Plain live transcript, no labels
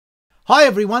Hi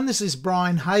everyone, this is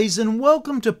Brian Hayes and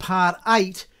welcome to part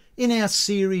 8 in our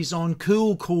series on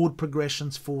cool chord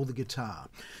progressions for the guitar.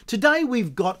 Today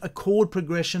we've got a chord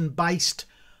progression based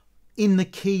in the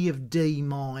key of D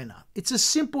minor. It's a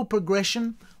simple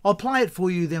progression. I'll play it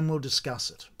for you, then we'll discuss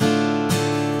it.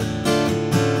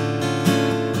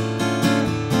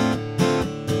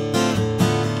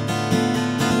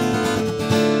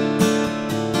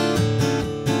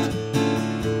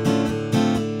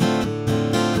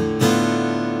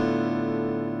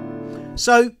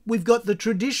 So we've got the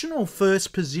traditional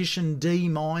first position D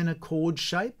minor chord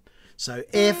shape. So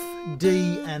F,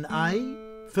 D and A.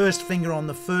 First finger on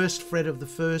the first fret of the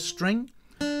first string.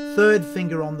 Third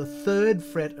finger on the third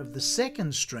fret of the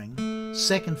second string.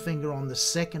 Second finger on the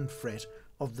second fret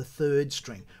of the third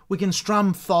string. We can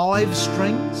strum 5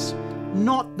 strings,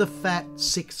 not the fat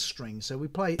 6th string. So we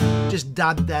play, just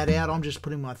dud that out. I'm just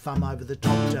putting my thumb over the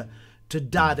top to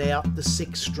dud out the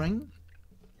 6th string.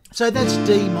 So that's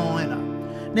D minor.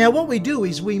 Now what we do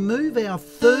is we move our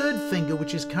third finger,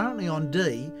 which is currently on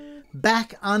D,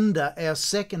 back under our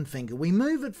second finger. We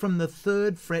move it from the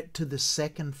third fret to the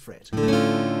second fret.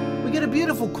 We get a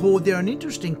beautiful chord there, an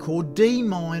interesting chord, D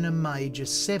minor major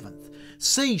 7th.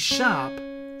 C sharp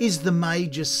is the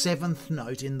major 7th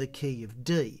note in the key of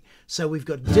D. So we've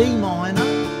got D minor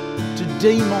to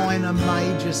D minor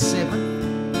major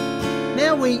 7th.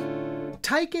 Now we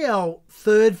take our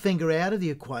third finger out of the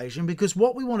equation because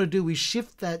what we want to do is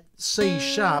shift that C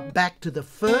sharp back to the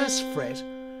first fret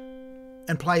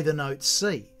and play the note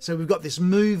C. So we've got this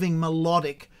moving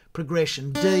melodic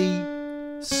progression,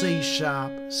 D, C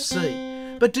sharp,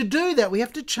 C. But to do that we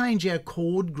have to change our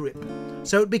chord grip.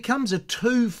 So it becomes a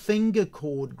 2-finger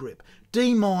chord grip,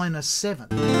 D minor 7th.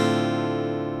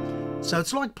 So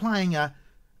it's like playing a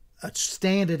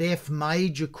standard F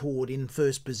major chord in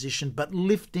first position, but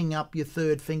lifting up your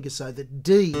third finger so that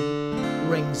D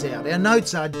rings out. Our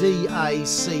notes are D, A,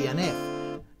 C and F.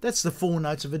 That's the 4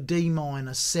 notes of a D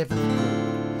minor 7th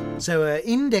chord. So our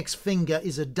index finger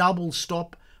is a double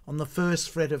stop on the first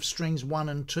fret of strings 1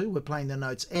 and 2. We're playing the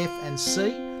notes F and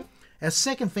C. Our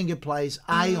second finger plays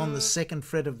A on the second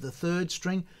fret of the third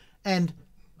string, and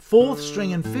 4th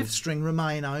string and 5th string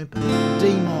remain open,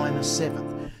 D minor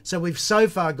 7th. So we've so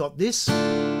far got this.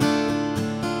 Now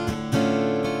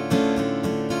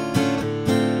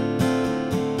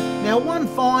one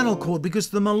final chord,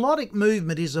 because the melodic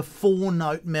movement is a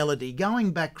 4-note melody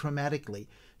going back chromatically.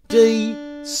 D,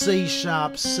 C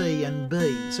sharp, C and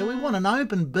B. So we want an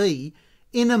open B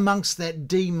in amongst that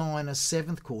D minor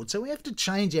 7th chord. So we have to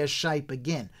change our shape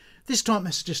again. This time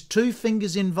it's just 2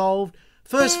 fingers involved.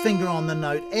 First finger on the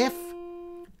note F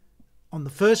on the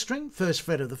first string, first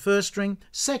fret of the first string,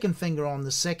 second finger on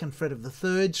the second fret of the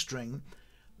third string.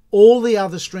 All the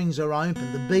other strings are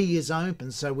open, the B is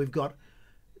open, so we've got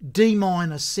D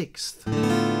minor 6th,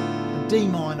 a D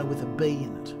minor with a B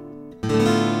in it.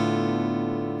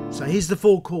 So here's the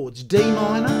 4 chords, D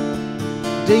minor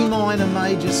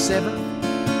major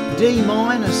 7th, D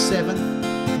minor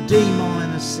 7th, D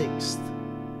minor 6th.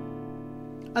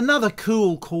 Another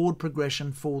cool chord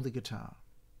progression for the guitar.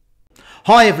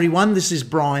 Hi everyone, this is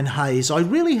Brian Hayes. I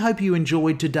really hope you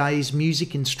enjoyed today's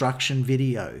music instruction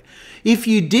video. If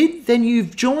you did, then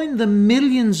you've joined the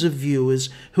millions of viewers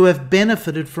who have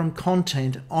benefited from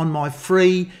content on my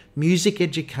free music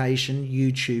education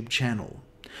YouTube channel.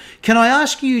 Can I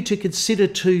ask you to consider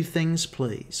 2 things,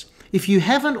 please? If you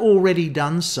haven't already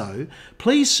done so,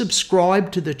 please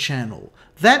subscribe to the channel.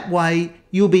 That way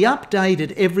you'll be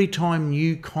updated every time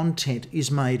new content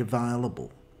is made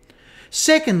available.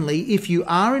 Secondly, if you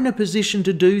are in a position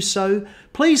to do so,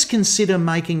 please consider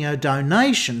making a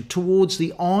donation towards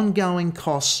the ongoing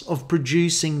costs of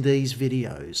producing these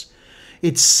videos.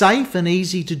 It's safe and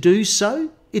easy to do so.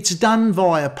 It's done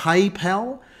via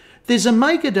PayPal. There's a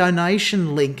Make a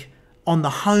Donation link on the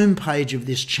home page of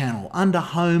this channel under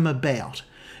Home About.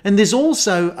 And there's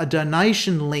also a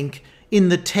donation link in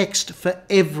the text for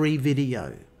every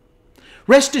video.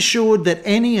 Rest assured that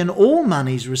any and all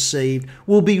monies received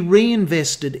will be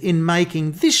reinvested in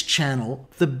making this channel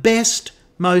the best,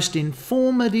 most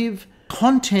informative,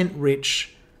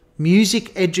 content-rich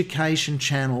music education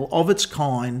channel of its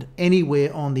kind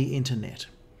anywhere on the internet.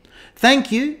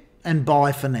 Thank you and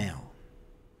bye for now.